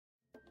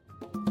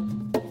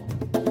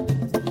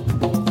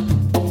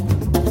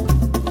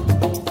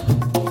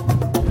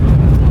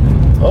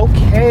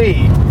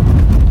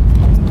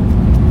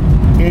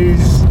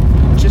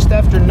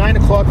after 9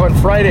 o'clock on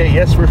Friday.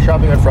 Yes, we're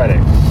shopping on Friday.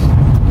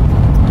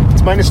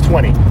 It's minus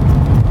 20. I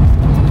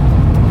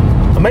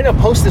might not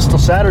post this till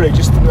Saturday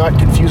just to not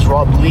confuse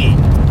Rob Lee.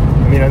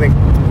 I mean, I think...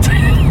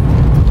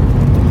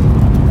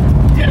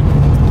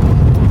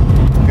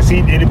 Because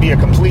it'd be a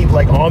complete,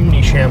 like,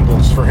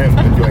 omni-shambles for him.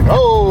 He'd be like,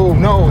 oh,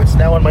 no, it's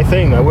now on my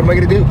thing. What am I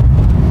going to do?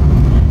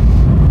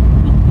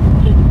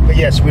 But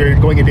yes, we're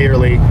going a day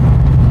early.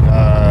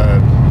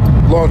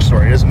 Long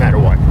story, it doesn't matter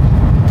what.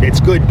 It's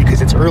good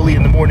because it's early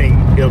in the morning.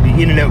 It'll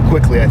be in and out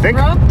quickly, I think.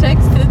 Rob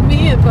texted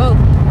me about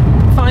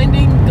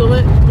finding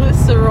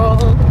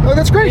glycerol. Oh,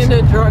 that's great. In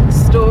a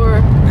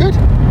drugstore. Good.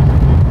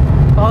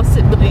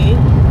 Possibly.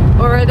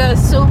 Or at a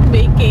soap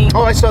making.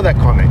 Oh, I saw that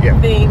comment, yeah.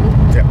 Thing.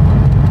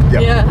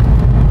 Yeah.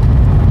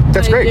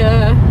 That's great.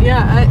 I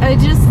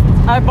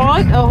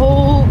bought a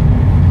whole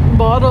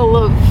bottle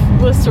of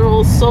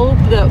glycerol soap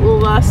that will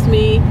last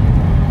me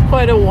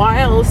quite a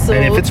while. So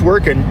and if it's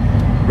working,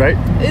 right?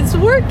 It's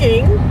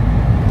working.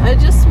 I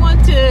just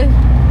want to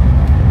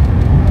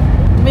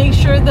make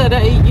sure that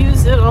I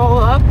use it all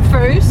up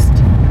first,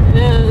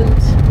 and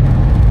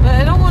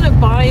I don't want to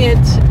buy it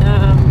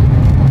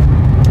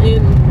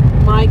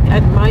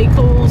at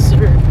Michael's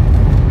or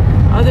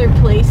other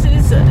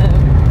places.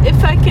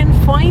 If I can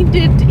find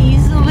it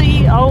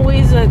easily,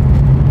 always at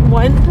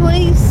one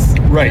place.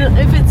 Right.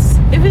 If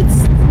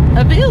it's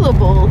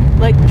available,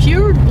 like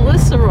pure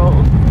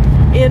glycerol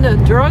in a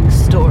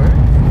drugstore,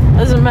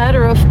 as a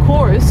matter of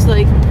course,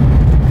 like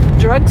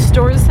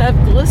drugstores have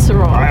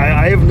glycerol.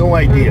 I have no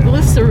idea. Or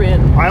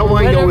glycerin. All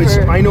I know is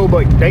I know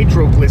about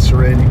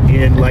nitroglycerin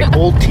in like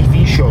old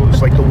TV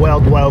shows, like the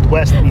Wild Wild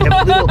West. You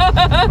have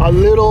a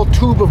little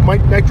tube of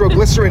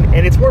nitroglycerin,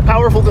 and it's more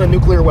powerful than a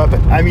nuclear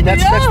weapon. I mean,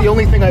 that's the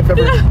only thing I've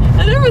ever.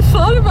 I never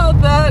thought about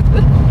that.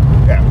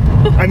 Yeah,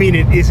 I mean,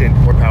 it isn't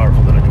more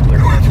powerful than a nuclear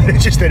weapon.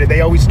 It's just that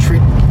they always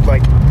treat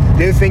like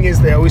the other thing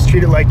is they always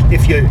treat it like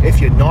if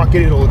you knock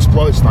it, it'll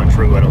explode. It's not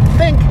true. I don't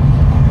think.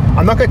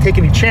 I'm not going to take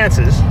any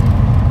chances.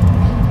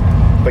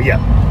 But yeah.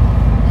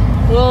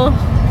 Well,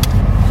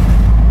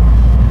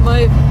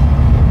 my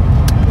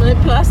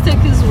plastic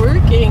is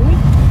working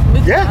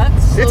with that.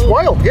 So, it's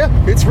wild. Yeah,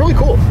 it's really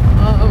cool.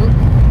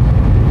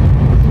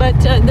 But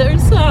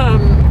there's a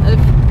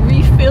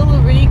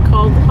refillery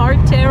called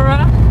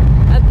Hartera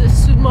at the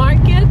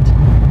supermarket,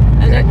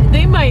 and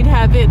they might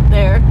have it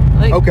there.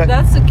 Like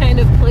that's the kind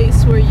of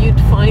place where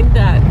you'd find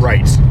that.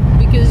 Right.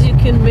 Because you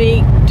can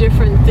make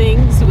different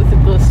things with the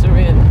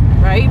glycerin,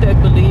 right? I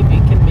believe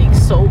you can make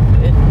soap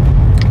and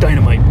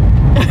Dynamite.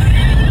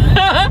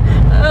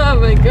 Oh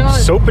my god.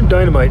 Soap and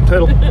Dynamite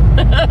title.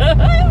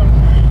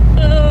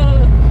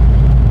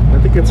 I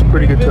think that's a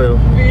pretty good title.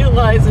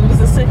 Realize it was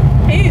the same.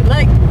 Hey,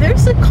 like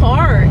there's a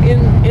car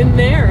in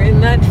there in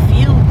that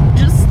field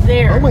just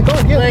there. Oh my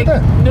god, yeah, like look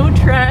at that. No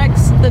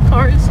tracks, the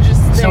car's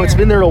just there. So it's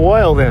been there a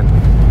while then.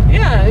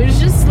 Yeah, it was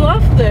just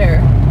left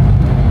there.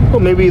 Well,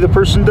 maybe the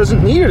person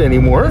doesn't need it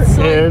anymore. It's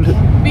like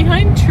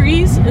behind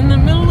trees in the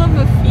middle of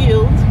a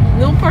field,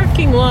 no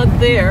parking lot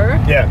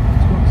there. Yeah.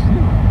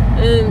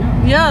 And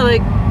yeah,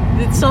 like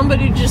did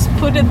somebody just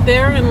put it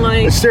there and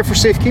like it's there for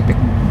safekeeping.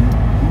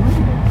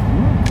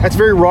 That's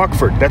very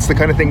Rockford. That's the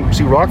kind of thing.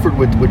 See, Rockford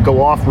would go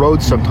off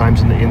road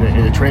sometimes in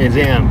the Trans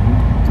Am.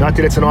 Not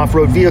that it's an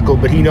off-road vehicle,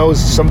 but he knows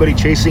somebody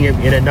chasing him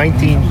in a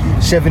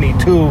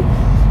 1972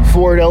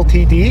 Ford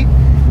LTD.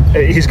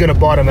 He's gonna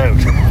bottom out.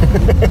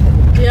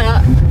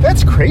 Yeah.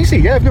 That's crazy.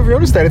 Yeah, I've never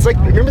noticed that. It's like,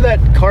 remember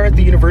that car at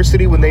the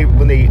university when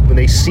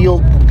they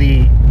sealed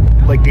the,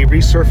 like they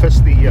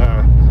resurfaced the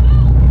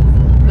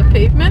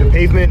pavement? The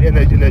pavement in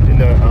the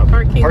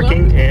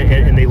parking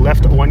and they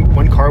left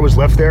one car was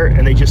left there,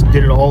 and they just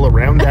did it all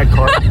around that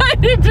car. I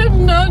did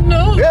not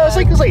know. Yeah,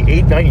 it was like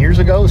 8-9 years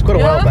ago. It was quite a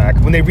while back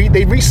when they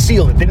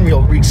resealed it. They didn't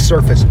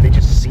resurface it. They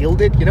just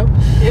sealed it, you know.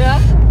 Yeah.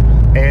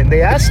 And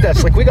they asked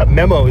us, like, we got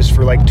memos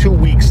for like 2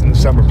 weeks in the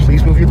summer.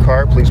 Please move your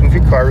car. Please move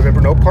your car. Remember,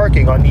 no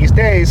parking on these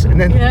days.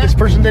 And then this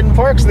person didn't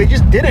park, so they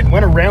just did it and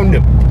went around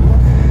him.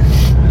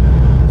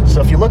 So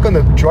if you look on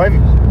the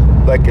driving,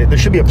 like, there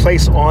should be a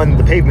place on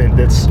the pavement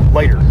that's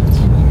lighter.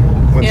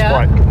 One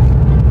spot.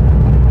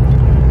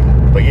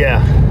 But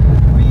yeah.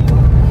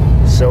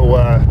 So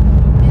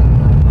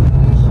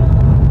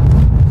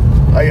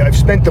I've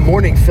spent the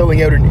morning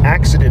filling out an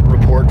accident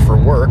report for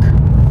work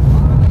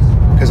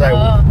because I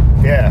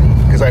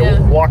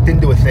walked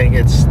into a thing.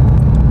 It's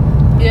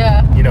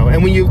you know,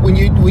 and when you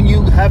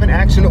have an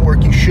accident at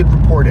work, you should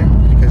report it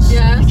because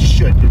you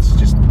should. It's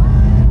just,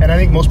 and I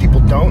think most people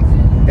don't.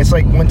 It's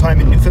like one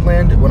time in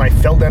Newfoundland when I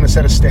fell down a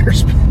set of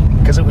stairs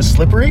because it was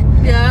slippery.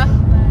 Yeah.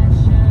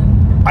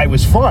 I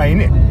was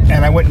fine,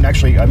 and I went and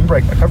actually, I remember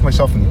I covered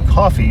myself in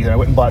coffee, and I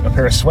went and bought a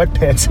pair of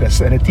sweatpants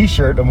and a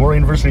t-shirt, a Moore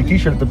University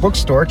t-shirt at the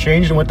bookstore,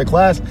 changed and went to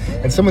class,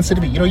 and someone said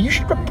to me, you know, you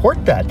should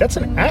report that. That's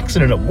an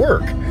accident at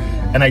work.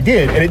 And I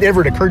did, and it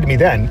never occurred to me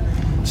then.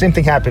 Same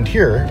thing happened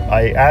here.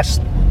 I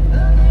asked,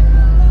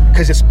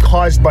 because it's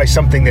caused by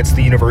something that's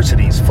the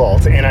university's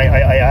fault, and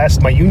I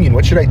asked my union,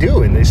 what should I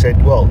do? And they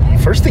said, well, the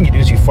first thing you do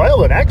is you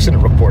file an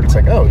accident report. It's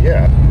like, oh,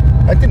 yeah.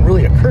 that didn't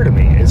really occur to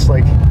me. It's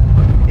like,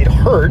 it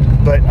hurt,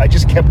 but I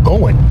just kept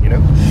going,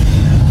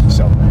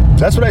 So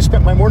that's what I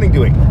spent my morning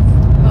doing.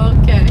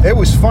 Okay. It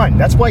was fun.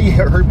 That's why you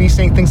heard me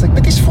saying things like,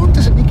 but this phone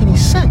doesn't make any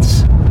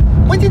sense.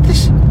 What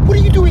are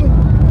you doing?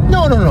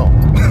 No.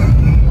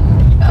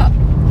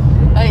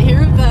 I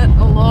hear that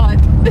a lot.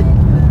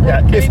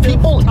 Yeah, if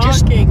people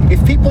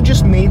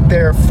just made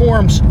their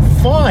forms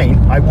fine,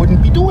 I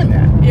wouldn't be doing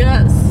that.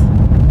 Yes.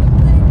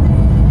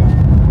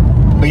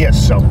 But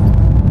yes, so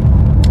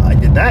I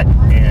did that,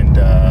 and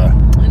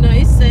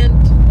I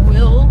sent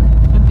Will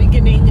a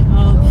beginning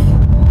of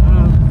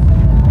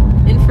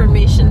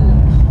information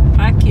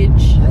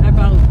package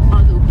about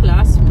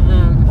Endoplasm,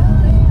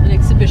 an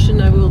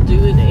exhibition I will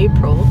do in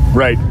April.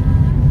 Right.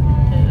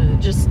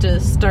 Just to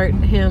start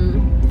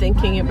him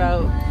thinking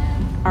about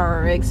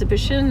our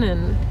exhibition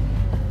and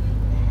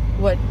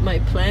what my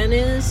plan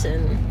is,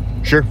 and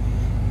sure,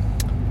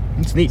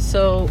 it's neat.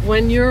 So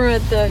when you're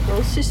at the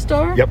grocery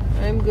store, yep,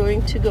 I'm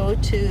going to go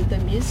to the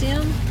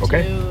museum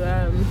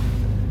to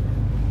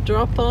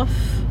drop off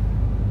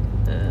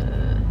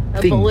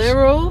a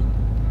bolero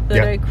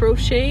that I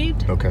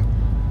crocheted. Okay.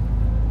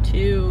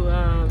 To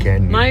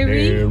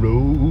Myri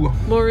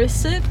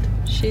Morissette.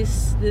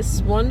 She's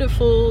this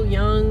wonderful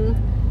young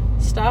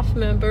staff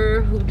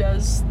member who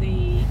does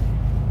the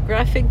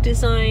graphic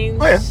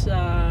designs. Oh, yeah.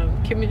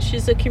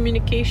 She's a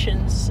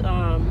communications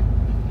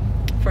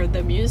for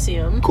the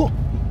museum. Cool.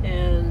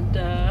 And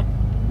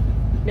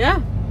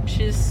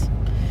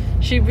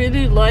she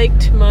really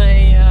liked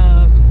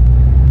my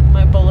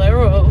my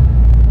bolero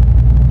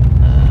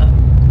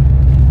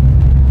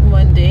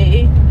one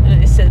day,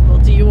 and I said, well,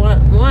 do you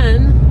want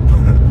one?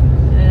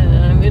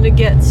 I'm gonna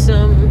get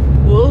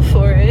some wool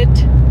for it.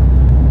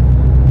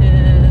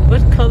 And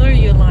what color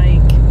you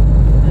like?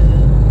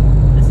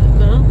 I said,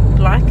 well,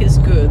 black is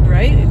good,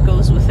 right? It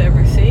goes with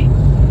everything.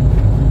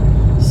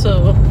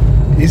 So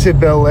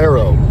Isabelle, I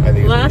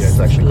think it's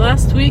actually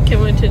last week I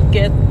went to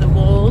get the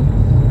wool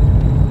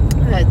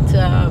at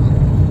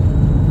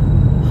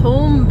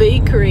Home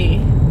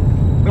Bakery.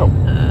 Oh.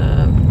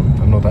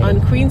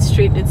 On Queen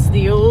Street. It's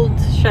the old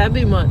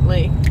Shabby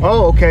Motley.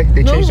 Oh, okay.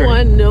 They changed No their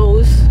one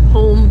knows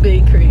Home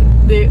Bakery.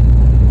 They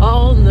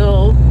all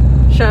know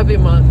Shabby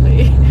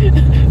Motley.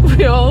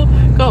 We all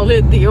call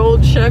it the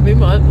old Shabby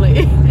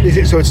Motley. Is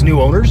it so? It's new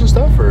owners and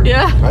stuff, or?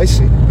 Yeah. I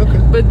see. Okay.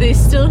 But they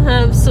still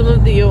have some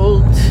of the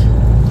old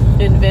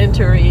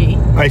inventory.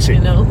 I see.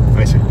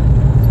 I see.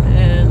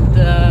 And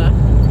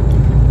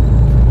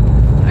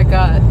I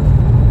got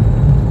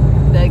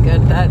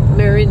that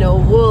merino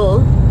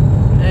wool,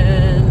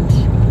 and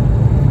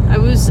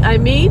I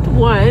made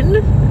one,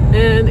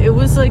 and it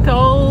was like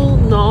all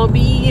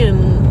knobby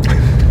and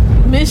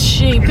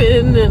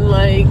misshapen, and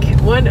like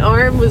one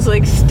arm was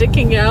like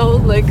sticking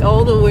out like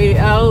all the way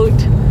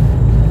out.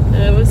 And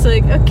I was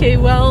like, okay,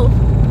 well,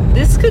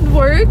 this could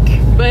work,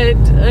 but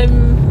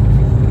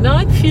I'm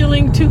not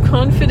feeling too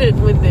confident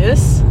with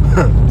this.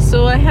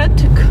 So I had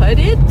to cut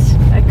it.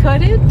 I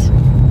cut it,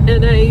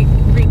 and I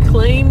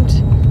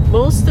reclaimed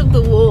most of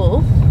the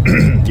wool.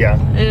 Yeah.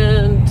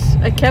 And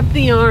I kept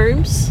the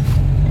arms,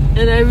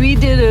 and I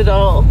redid it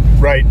all.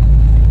 Right.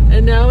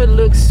 And now it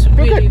looks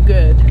really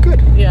good. Good.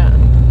 Yeah.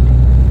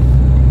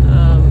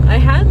 I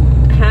had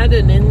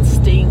an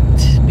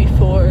instinct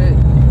before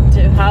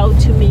to how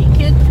to make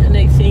it, and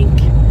I think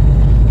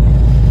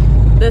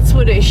that's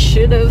what I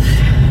should have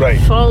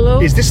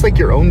followed. Is this like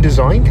your own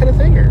design kind of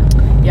thing, or?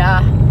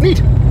 Yeah.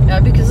 Neat.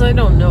 Yeah, because I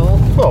don't know.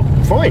 Well,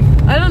 fine.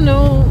 I don't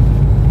know.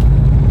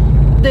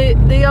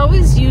 They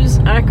always use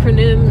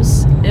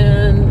acronyms,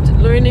 and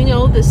learning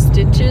all the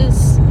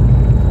stitches.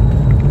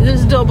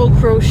 There's double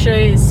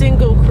crochet,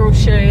 single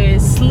crochet,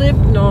 slip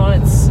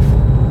knots,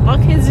 all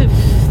kinds of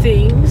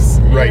things.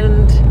 Right.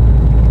 And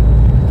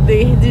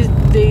they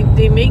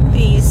make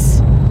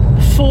these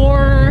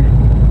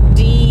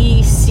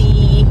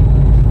 4DC,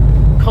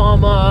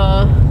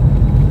 comma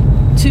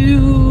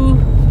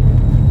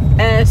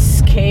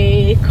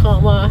 2SK,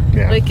 comma.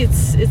 Yeah. Like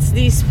it's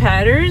these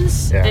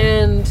patterns,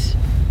 and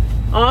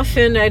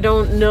often I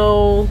don't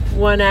know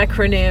one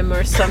acronym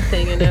or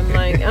something, and I'm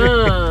like,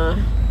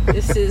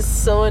 this is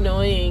so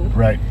annoying.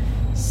 Right.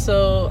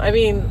 So, I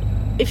mean,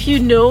 if you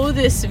know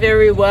this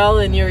very well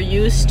and you're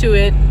used to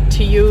it,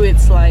 to you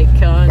it's like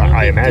no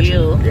big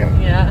deal.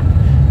 Yeah.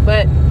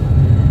 But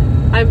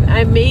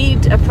I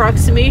made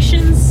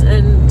approximations,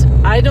 and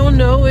I don't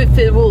know if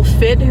it will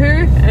fit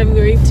her. I'm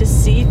going to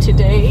see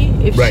today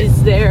if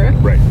she's there.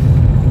 Right.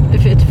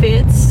 If it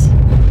fits,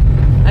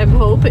 I'm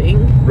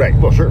hoping. Right.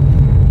 Well, sure.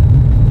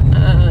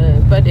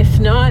 But if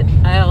not,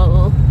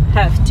 I'll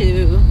have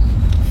to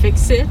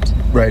fix it.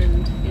 Right.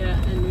 And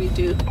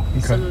redo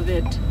some of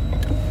it.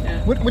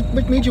 Yeah.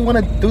 What made you want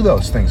to do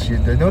those things? I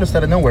noticed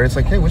out of nowhere. It's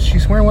like, hey,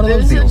 she's wearing one of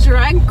those deals. There's a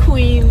drag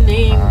queen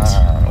named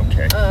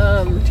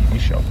TV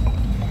show.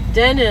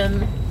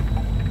 Denim.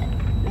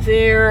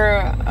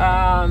 They're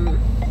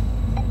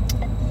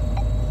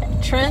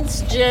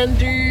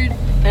transgendered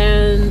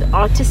and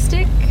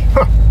autistic.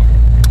 Huh.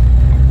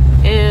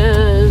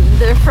 And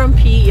they're from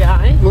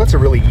PEI. Well, that's a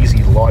really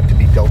easy lot to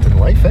be dealt in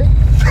life, eh?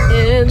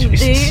 And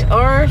they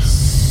are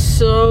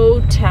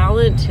so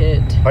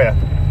talented. Oh, yeah.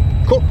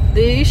 Cool.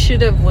 They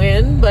should have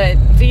won, but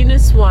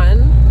Venus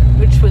won,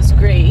 which was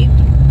great.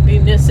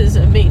 Venus is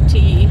a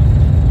Métis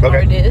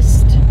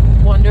artist.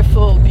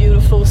 Wonderful,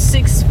 beautiful,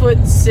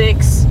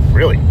 6'6".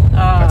 Really?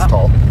 That's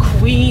tall.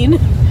 Queen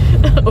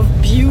of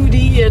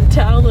beauty and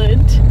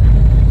talent,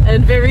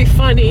 and very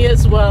funny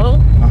as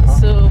well.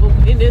 So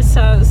Venus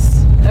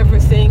has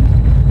everything.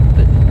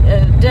 But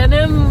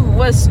Denim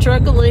was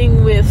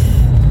struggling with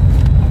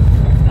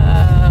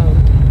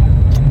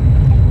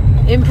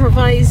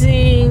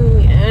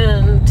improvising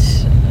and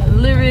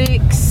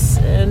lyrics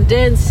and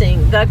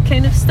dancing, that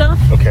kind of stuff.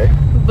 Okay.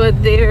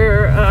 But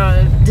their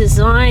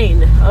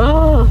design,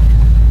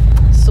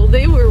 so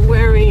they were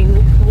wearing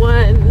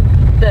one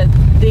that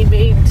they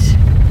made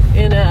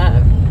in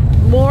a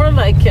more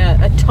like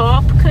a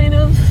top kind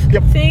of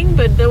thing,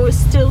 but there was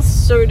still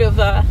sort of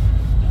a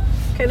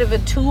kind of a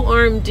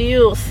two-arm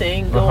deal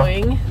thing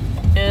going.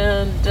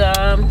 And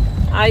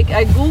I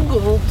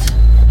googled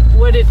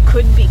what it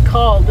could be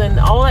called, and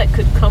all I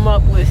could come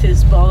up with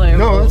is bolero.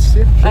 No, that's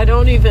I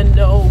don't even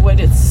know what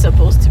it's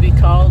supposed to be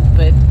called,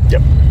 but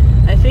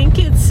I think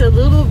it's a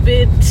little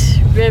bit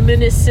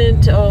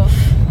reminiscent of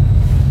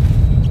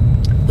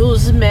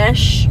those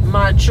mesh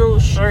macho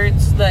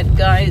shirts that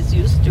guys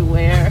used to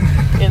wear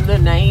in the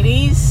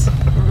 90s.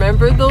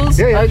 Remember those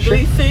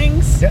ugly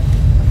things? Yeah.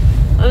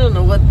 I don't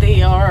know what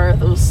they are,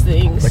 those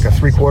things. Like a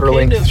 3/4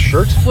 length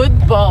shirt?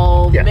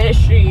 Football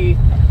meshy.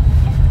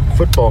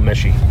 Football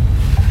meshy.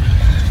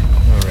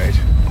 All right.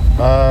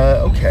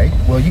 Okay.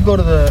 Well, you go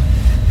to the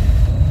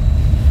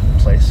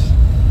place,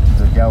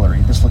 the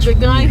gallery. This looks the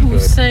guy really who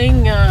good.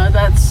 sang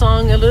that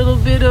song, a little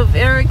bit of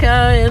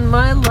Erica in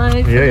my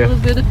life, a little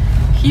bit of,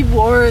 he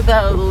wore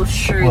those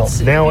shirts.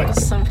 Well, now it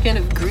was some kind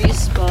of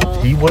grease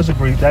ball. He was a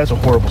great. That's a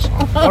horrible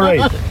song. All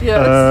right.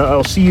 Yes.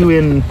 I'll see you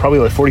in probably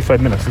like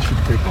 45 minutes. This should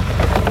be pretty cool.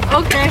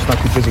 Okay. It's not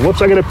too busy. Whoops!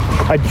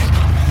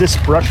 This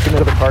brush came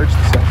out of the cards.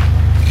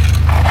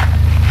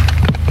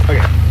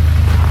 Okay.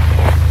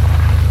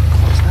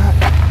 Close that.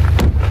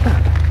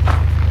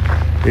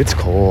 It's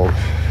cold.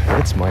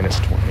 It's minus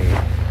 20.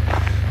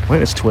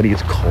 Minus 20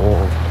 is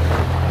cold.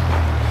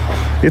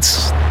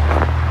 It's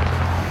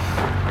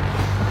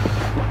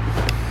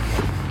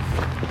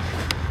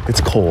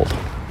cold.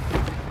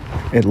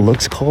 It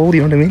looks cold,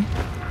 you know what I mean?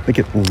 Like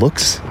it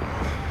looks.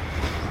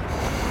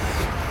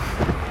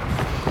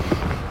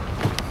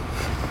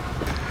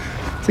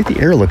 It's like the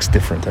air looks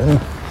different. I don't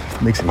know if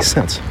it makes any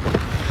sense.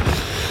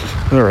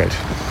 All right.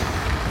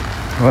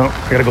 Well,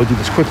 I gotta go do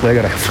this quickly. I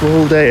got a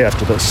full day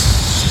after this.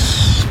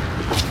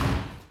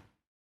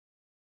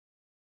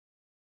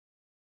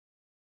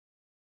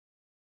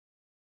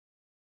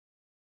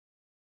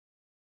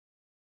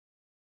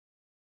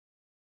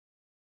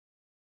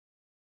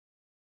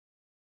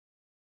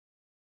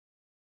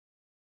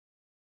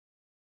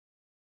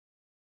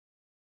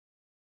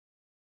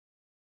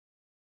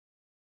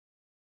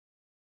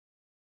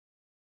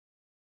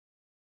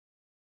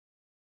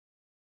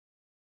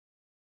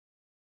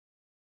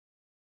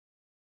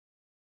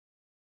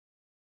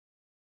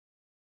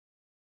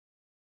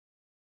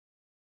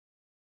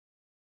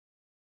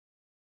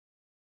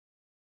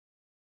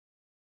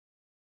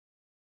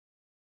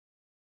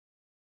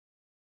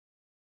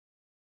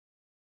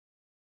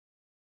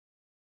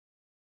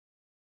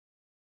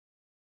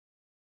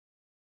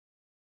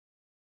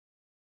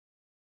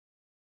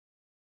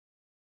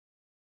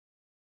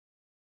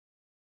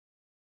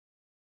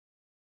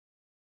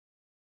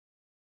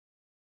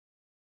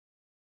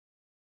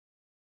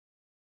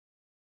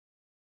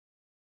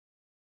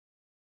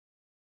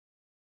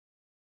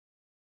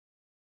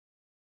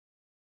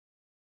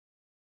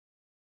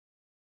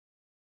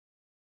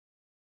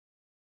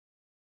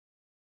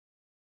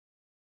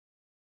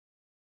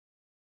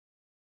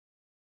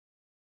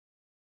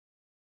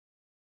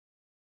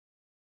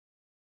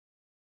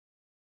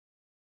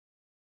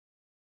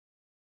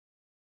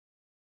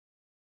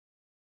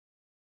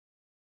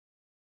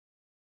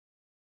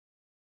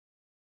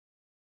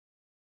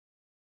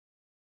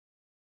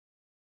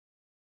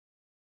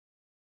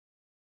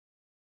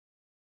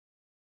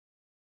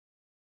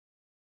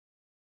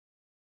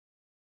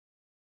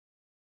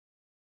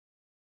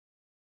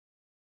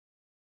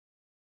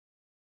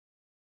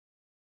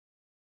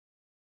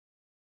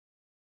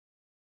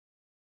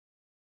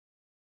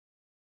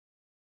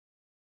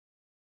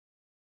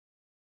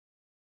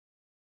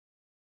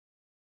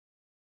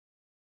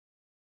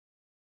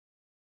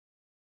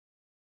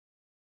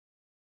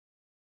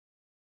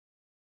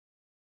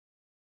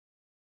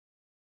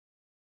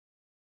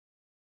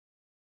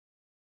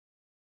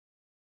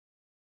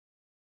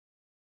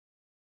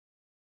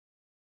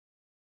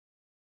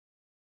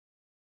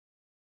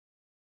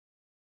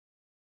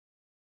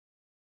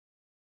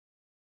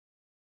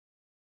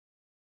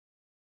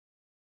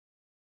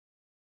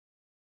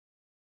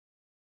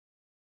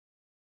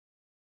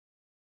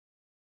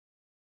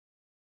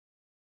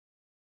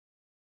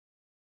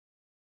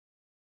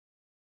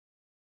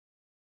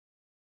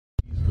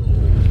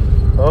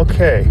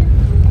 Okay,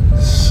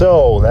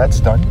 So that's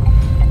done.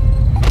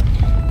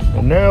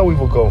 And now we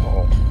will go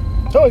home.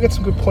 Oh, I got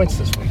some good points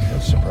this week. No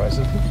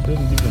surprises.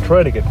 Didn't even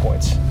try to get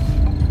points.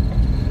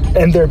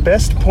 And their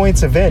best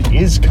points event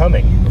is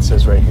coming, it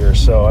says right here.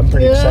 So I'm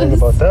pretty excited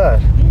about that.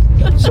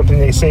 Something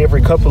they say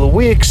every couple of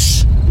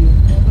weeks.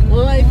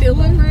 Well, I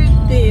delivered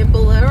the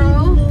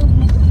bolero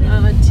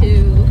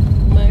to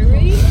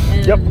Myri,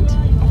 and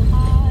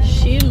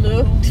she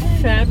looked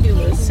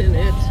fabulous in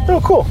it.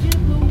 Oh, cool.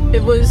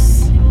 It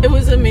was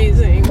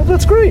amazing. Well,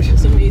 that's great. It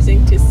was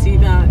amazing to see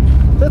that.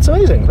 That's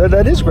amazing.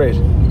 That is great.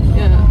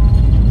 Yeah.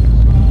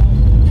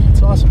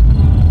 It's awesome.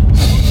 I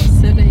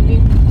said I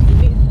need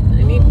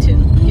to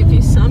give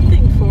you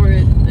something for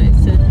it. I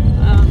said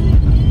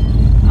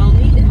I'll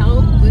need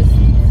help with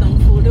some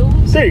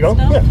photos. There you go.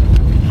 Stuff. Yeah.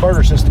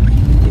 Barter system. You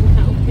can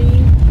help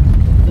me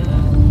with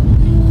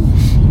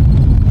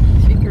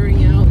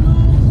figuring out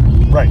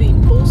the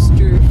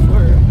poster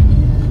for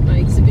my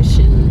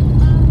exhibition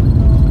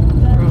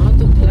for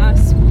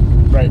Autoplasm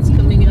that's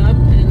coming up,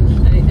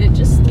 and I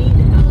just need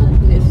help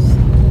with.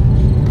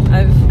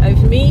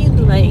 I've made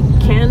like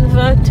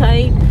Canva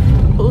type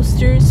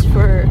posters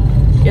for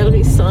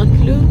Galerie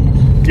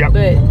Saint-Cloud,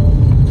 but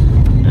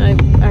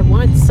I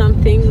want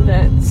something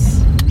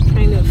that's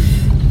kind of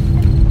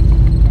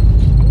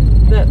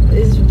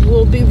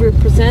will be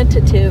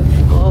representative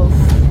of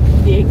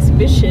the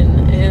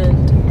exhibition,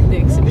 and the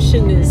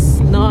exhibition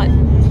is not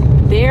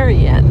there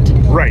yet.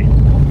 Right.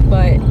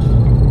 But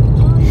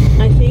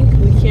I think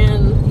we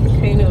can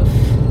kind of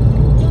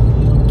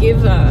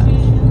give a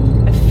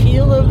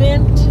feel of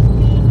it.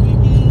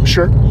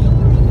 Sure.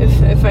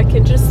 If I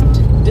could just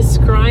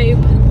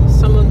describe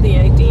some of the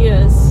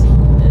ideas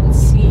and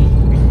see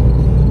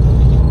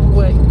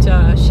what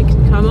she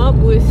could come up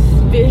with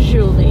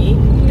visually.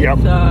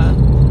 With,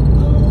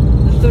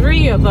 the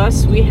three of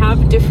us, we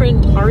have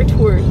different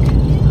artwork,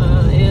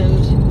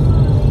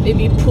 and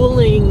maybe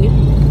pulling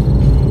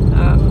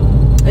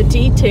a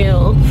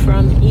detail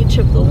from each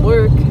of the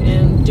work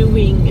and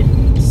doing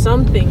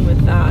something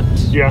with that.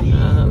 Yeah.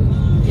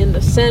 In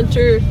the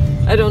center,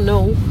 I don't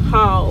know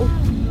how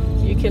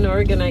you can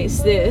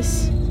organize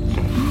this.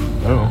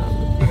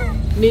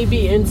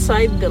 Maybe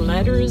inside the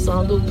letters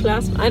on the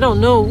plasma. I don't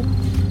know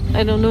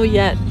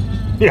yet.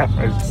 Yeah.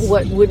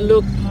 What would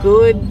look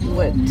good?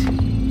 What?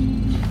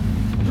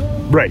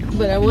 Right.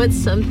 But I want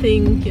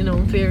something,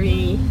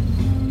 very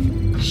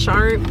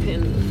sharp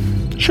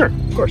and. Sure,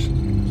 of course.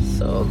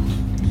 So.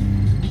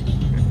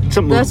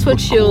 Something that's what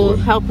she'll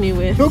help me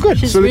with. Oh, good.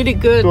 She's really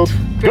good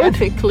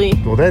graphically.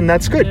 Well, then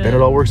that's good. Then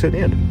it all works at the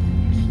end.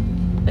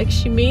 Like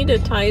she made a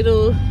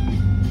title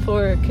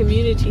for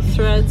community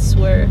threads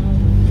where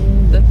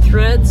the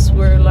threads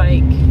were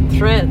like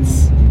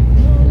threads,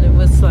 and it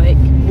was like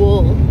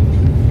wool,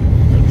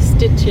 like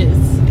stitches.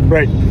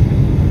 Right.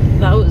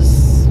 That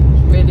was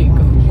really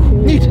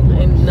cool. Neat.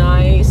 And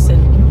nice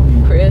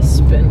and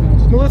crisp and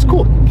well, that's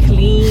cool.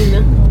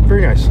 Clean.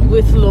 Very nice.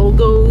 With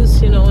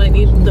logos, I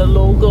need the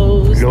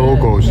logos.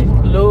 Logos.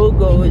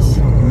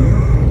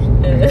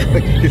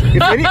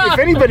 If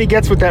anybody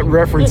gets what that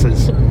reference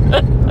is,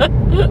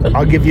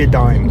 I'll give you a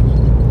dime.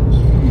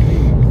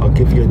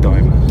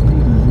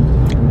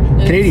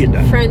 Canadian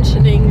dime. French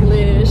and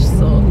English,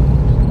 so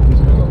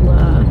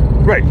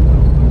right.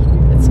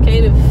 It's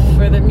kind of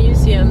for the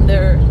museum.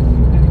 They're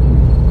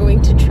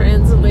going to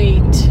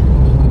translate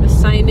the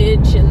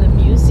signage in the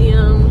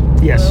museum.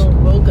 Yes.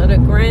 We'll get a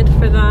grant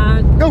for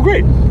that. Oh,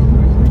 great.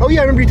 Oh,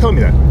 yeah, I remember you telling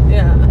me that.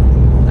 Yeah.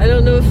 I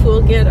don't know if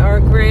we'll get our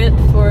grant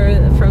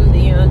from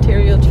the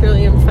Ontario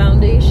Trillium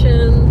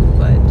Foundation,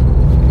 but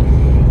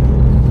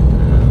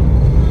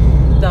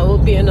that will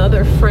be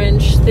another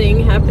French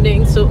thing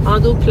happening. So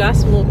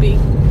Endoplasme will be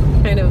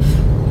kind of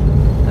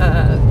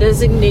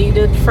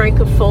designated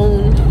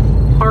Francophone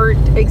art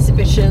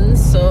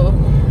exhibitions. So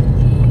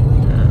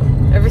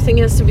everything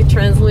has to be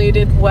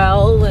translated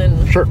well,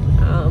 and sure.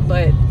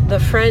 But the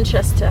French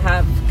has to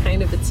have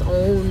kind of its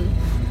own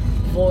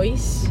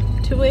voice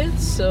to it.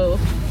 So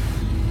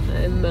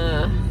I'm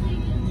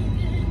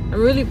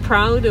really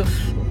proud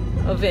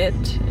of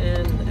it,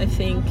 and I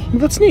think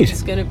that's neat.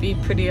 It's going to be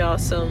pretty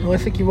awesome. Well, I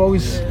think you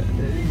always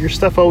your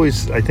stuff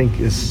always, I think,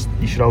 is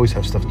you should always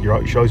have stuff.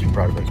 You should always be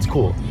proud of it. It's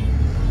cool,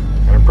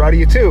 and I'm proud of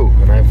you too.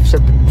 And I've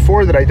said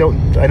before that I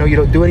know you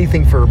don't do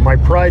anything for my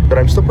pride, but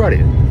I'm still proud of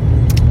you.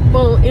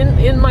 Well,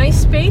 in my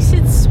space,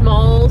 it's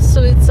small,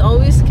 so it's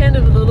always kind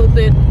of a little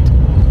bit,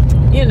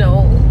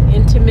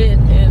 intimate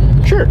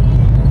and sure.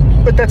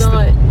 But that's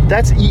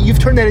you've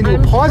turned that into a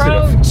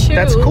positive. Proud too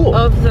that's cool.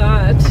 Of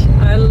that,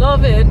 I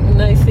love it,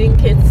 and I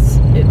think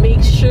it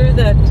makes sure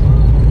that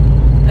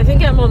I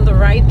think I'm on the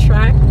right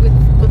track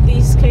with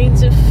these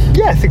kinds of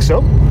I think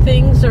so.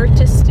 Things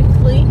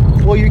artistically.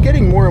 Well, you're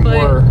getting more and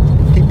more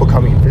people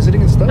coming and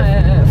visiting and stuff.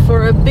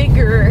 For a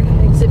bigger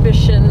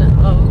exhibition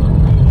of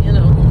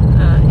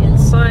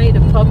inside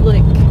a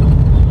public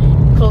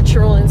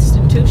cultural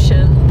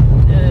institution,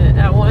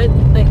 I want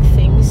I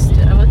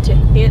want to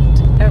hit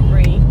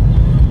every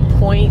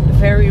point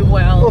very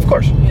well. Of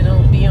course.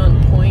 Be on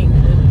point.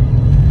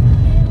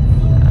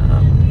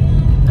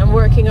 And I'm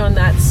working working on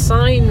that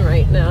sign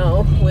right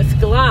now with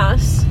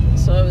glass.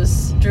 So I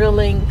was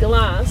drilling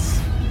glass,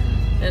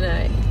 and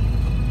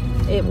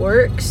it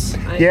works.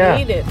 I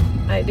made it.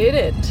 I did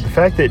it. The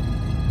fact that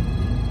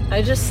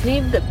I just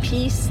need the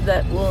piece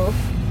that will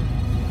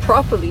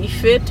properly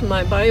fit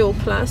my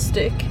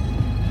bioplastic,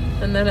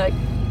 and then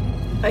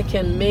I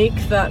can make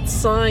that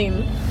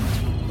sign.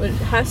 It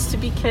has to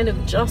be kind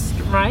of just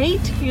right,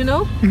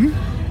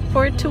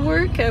 for it to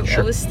work.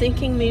 I was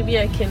thinking maybe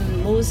I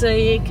can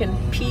mosaic and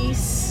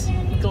piece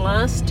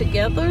glass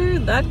together.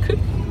 That could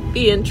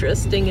be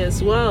interesting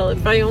as well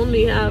if I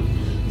only have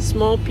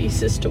small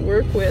pieces to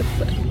work with.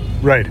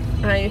 Right.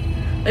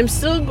 I'm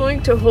still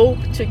going to hope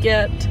to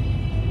get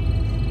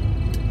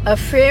a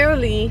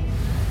fairly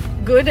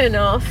good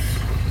enough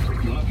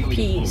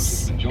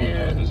piece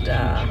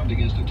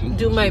and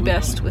do my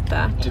best with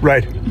that.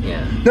 Right.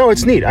 Yeah. No,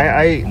 it's neat.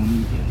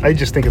 I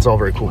just think it's all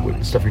very cool with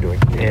the stuff you're doing,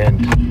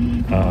 and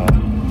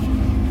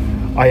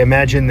I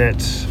imagine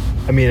that.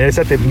 I mean, it's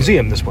at the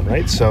museum, this one,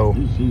 right? So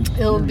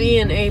it'll be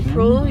in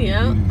April,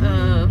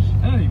 April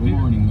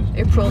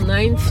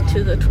 9th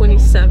to the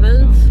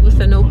 27th, with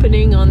an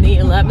opening on the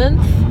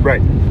 11th.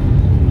 Right.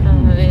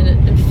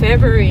 In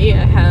February,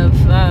 I have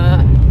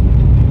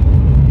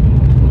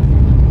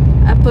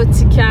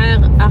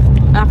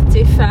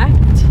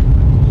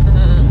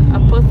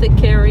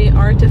apothecary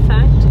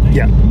artifact.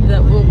 Yeah.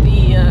 That will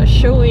be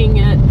showing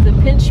at the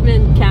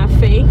Pinchman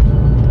Cafe,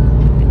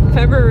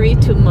 February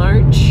to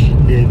March.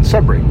 In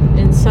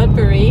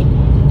Sudbury.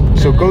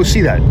 So go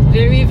see that.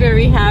 Very,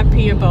 very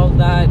happy about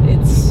that.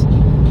 It's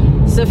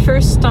the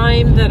first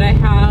time that I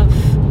have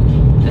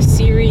a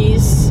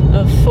series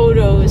of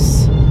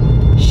photos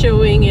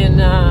showing in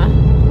a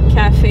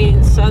cafe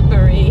in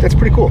Sudbury. That's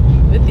pretty cool.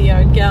 With the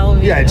art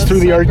gallery. Yeah, it's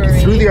through the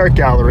art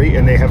gallery,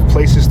 and they have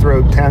places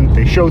throughout town that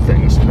they show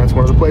things, and that's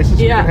one of the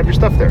places you can have your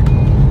stuff there.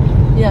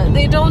 Yeah,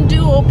 they don't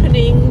do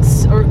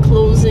openings or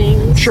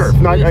closings. Sure,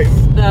 not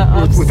with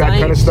that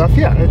kind of stuff.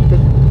 Yeah,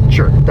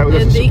 sure. That's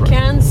and they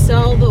can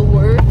sell the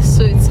work,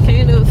 so it's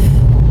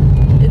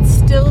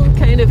still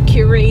kind of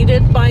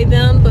curated by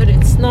them, but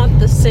it's not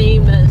the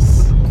same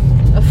as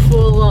a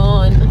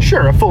full-on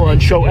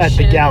show at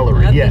the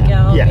gallery.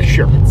 Yeah,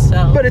 sure.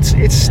 Itself. But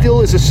it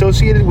still is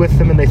associated with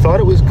them, and they thought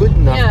it was good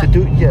enough to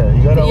do. Yeah,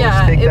 you gotta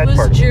always take that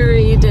part. It was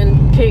juried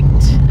and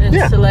picked and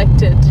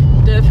selected,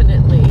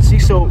 definitely. See,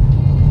 so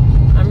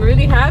I'm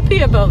really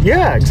happy about that.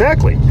 Yeah,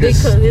 exactly.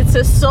 Because it's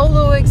a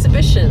solo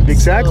exhibition.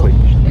 Exactly. So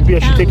maybe I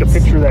should take a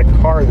picture of that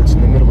car that's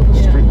in the middle of the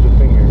street. The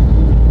thing here.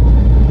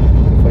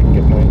 If I can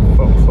get my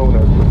phone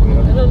out quickly. I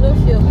don't know if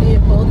you'll be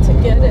able to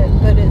get it,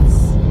 but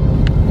it's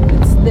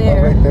there.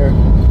 Oh, right there.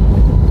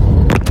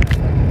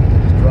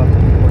 Just dropped it.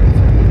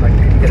 I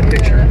didn't get a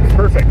picture.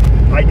 Perfect.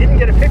 I didn't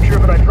get a picture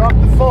of it. I dropped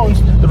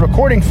the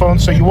recording phone,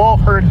 so you all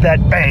heard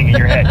that bang in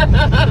your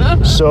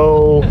head.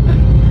 So,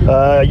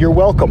 you're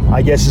welcome,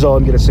 I guess is all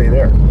I'm going to say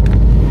there.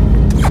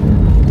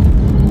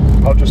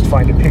 I'll just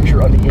find a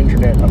picture on the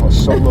internet of a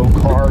solo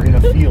car in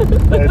a field.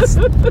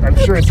 I'm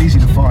sure it's easy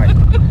to find.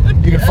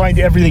 You can find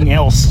everything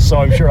else, so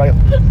I'm sure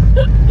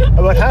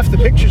about half the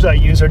pictures I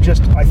use are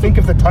just, I think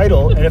of the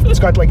title, and if it's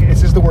got it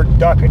says the word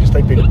duck, I just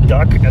type in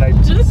duck, and I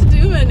just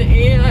do an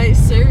AI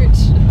search.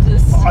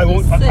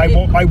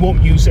 I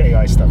won't use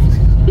AI stuff.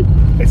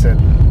 It's a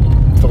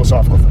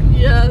philosophical thing.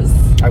 Yes.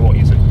 I won't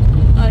use it.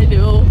 I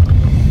know.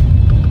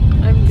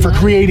 For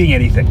creating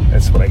anything,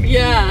 that's what I mean.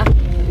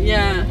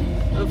 Yeah,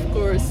 of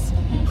course.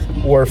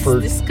 Or it's for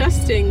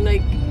disgusting.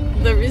 Like,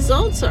 the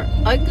results are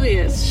ugly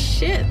as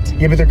shit.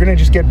 Yeah, but they're gonna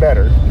just get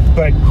better.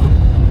 But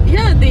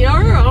yeah, they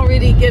are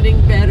already getting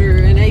better,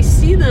 and I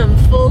see them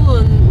full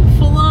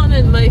on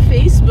in my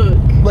Facebook.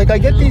 Like I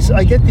get these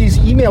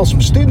emails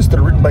from students that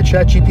are written by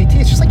ChatGPT.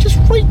 It's just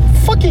write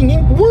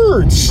fucking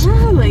words.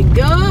 Oh my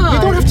god!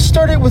 You don't have to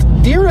start it with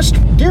dear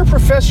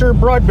Professor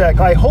Broadbeck.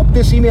 I hope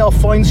this email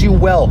finds you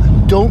well.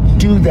 Don't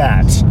do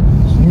that.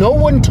 No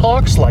one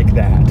talks like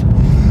that.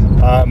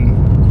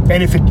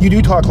 And if you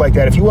do talk like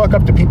that, if you walk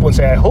up to people and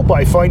say, I hope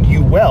I find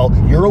you well,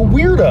 you're a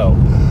weirdo.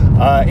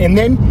 And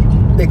then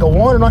they go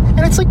on, and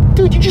it's like,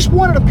 dude, you just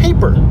wanted a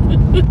paper.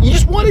 You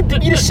just wanted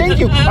me to send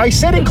you. I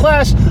said in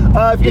class,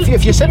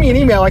 if you send me an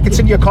email, I can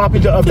send you a copy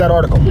of that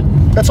article.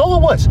 That's all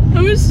it was.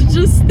 I was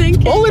just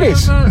thinking all it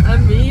is. A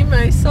meme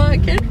I saw. I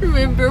can't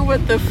remember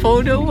what the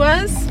photo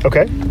was.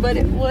 Okay. But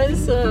it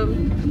was,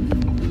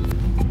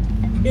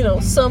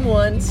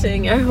 someone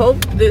saying, I hope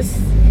this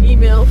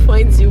email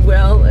finds you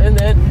well, and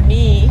then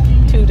me,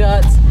 2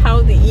 dots,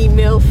 how the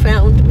email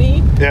found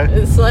me. Yeah.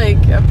 It's like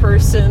a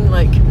person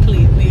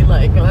completely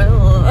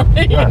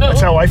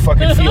That's how I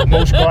fucking feel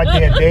most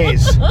goddamn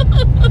days.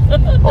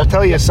 I'll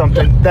tell you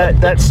something.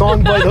 That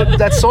song by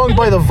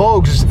the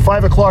Vogues,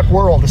 5 O'Clock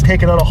World, has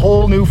taken on a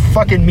whole new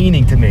fucking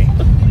meaning to me.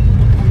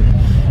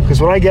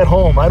 Because when I get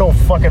home, I don't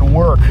fucking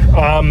work.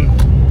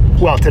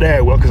 Well, today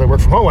I will, because I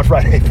work from home on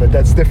Friday, but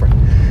that's different.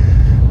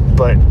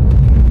 But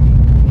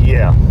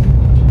yeah.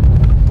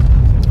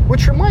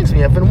 Which reminds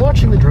me, I've been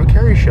watching the Drew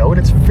Carey show, and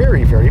it's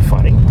very, very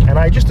funny. And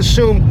I just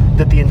assume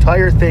that the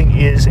entire thing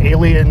is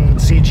Alien,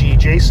 CG,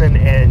 Jason,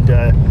 and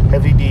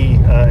Heavy D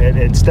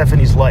and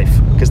Stephanie's life,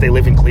 because they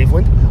live in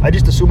Cleveland. I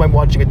just assume I'm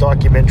watching a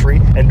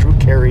documentary, and Drew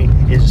Carey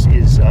is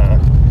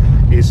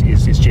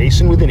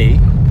Jason with an E,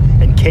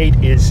 and Kate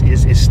is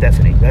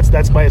Stephanie.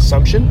 That's my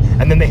assumption.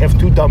 And then they have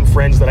two dumb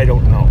friends that I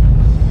don't know.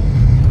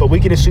 But we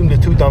can assume the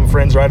two dumb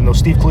friends are, I don't know,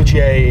 Steve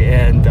Cloutier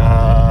and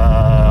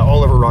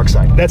Oliver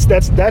Rockside.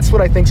 That's what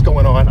I think's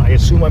going on. I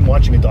assume I'm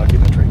watching a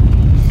documentary.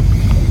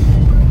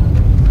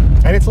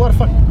 And it's a lot of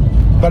fun.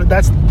 But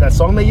that's that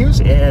song they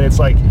use, and it's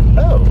like,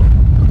 oh,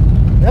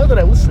 now that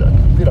I listen,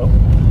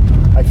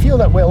 I feel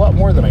that way a lot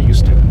more than I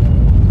used to.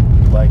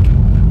 Like,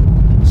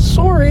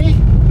 sorry,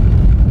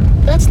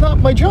 that's not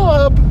my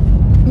job.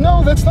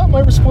 No, that's not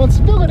my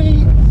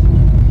responsibility.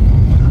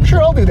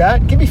 Sure, I'll do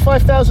that. Give me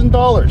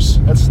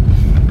 $5,000. That's...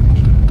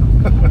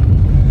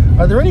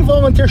 Are there any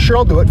volunteers? Sure,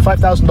 I'll do it.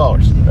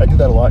 $5,000. I do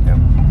that a lot now.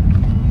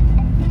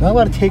 Not a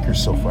lot of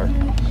takers so far.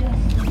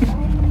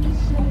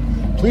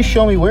 Please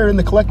show me where in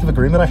the collective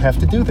agreement I have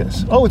to do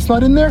this. Oh, it's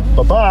not in there?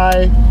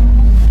 Bye-bye.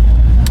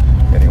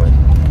 Anyway.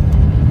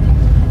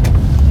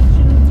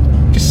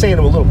 Just saying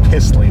I'm a little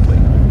pissed lately.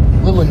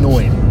 A little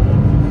annoyed.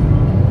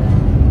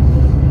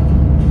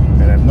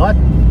 And I've not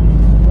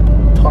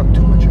talked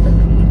too much about it.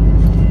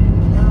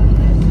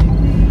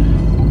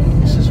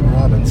 Mrs.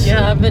 Robinson. You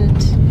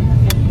haven't.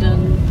 You've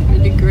done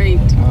really great.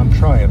 I'm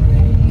trying.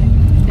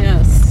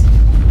 Yes.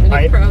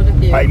 Really proud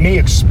of you. I may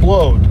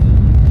explode.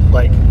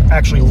 Like,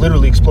 actually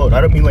literally explode.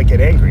 I don't mean like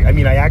get angry. I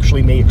mean I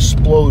actually may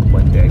explode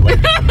one day. Like,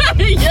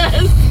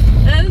 yes.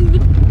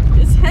 And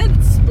his head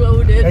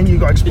exploded. And you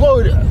go,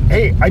 explode.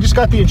 Hey, I just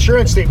got the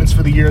insurance statements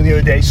for the year the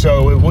other day,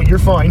 so you're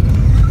fine.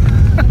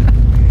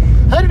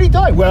 How did he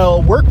die?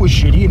 Well, work was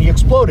shitty and he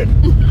exploded.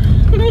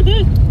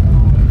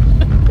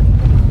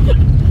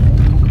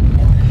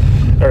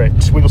 All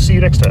right, so we will see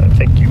you next time.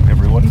 Thank you,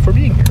 everyone, for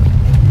being here.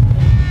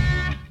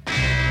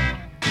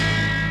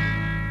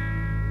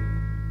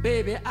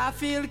 Baby, I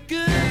feel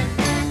good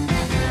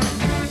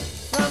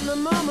from the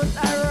moment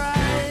I rise.